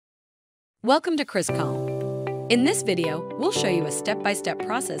Welcome to KrispCall. In this video, we'll show you a step-by-step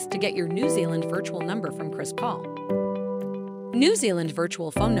process to get your New Zealand virtual number from KrispCall. New Zealand virtual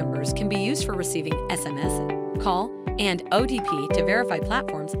phone numbers can be used for receiving SMS, call, and OTP to verify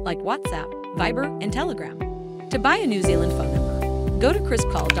platforms like WhatsApp, Viber, and Telegram. To buy a New Zealand phone number, go to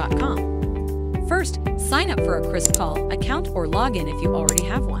KrispCall.com. First, sign up for a KrispCall account or log in if you already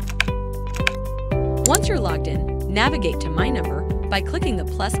have one. Once you're logged in, navigate to My Number by clicking the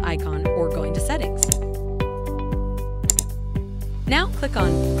plus icon or going to Settings. Now click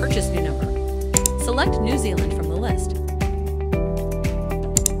on Purchase New Number. Select New Zealand from the list.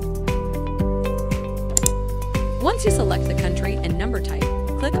 Once you select the country and number type,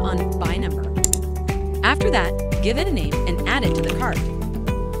 click on Buy Number. After that, give it a name and add it to the cart.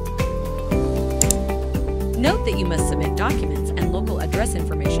 Note that you must submit documents and local address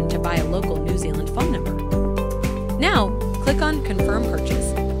information to buy a local New Zealand phone number. Now, click on Confirm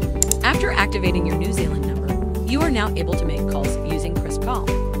Purchase. After activating your New Zealand number, you are now able to make calls using KrispCall.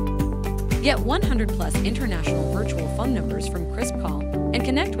 Get 100+ international virtual phone numbers from KrispCall and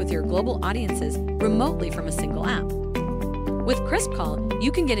connect with your global audiences remotely from a single app. With KrispCall,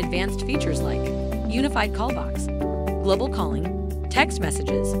 you can get advanced features like Unified Callbox, global calling, text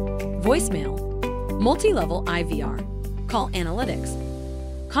messages, voicemail, multi-level IVR, call analytics.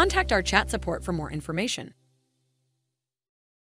 Contact our chat support for more information.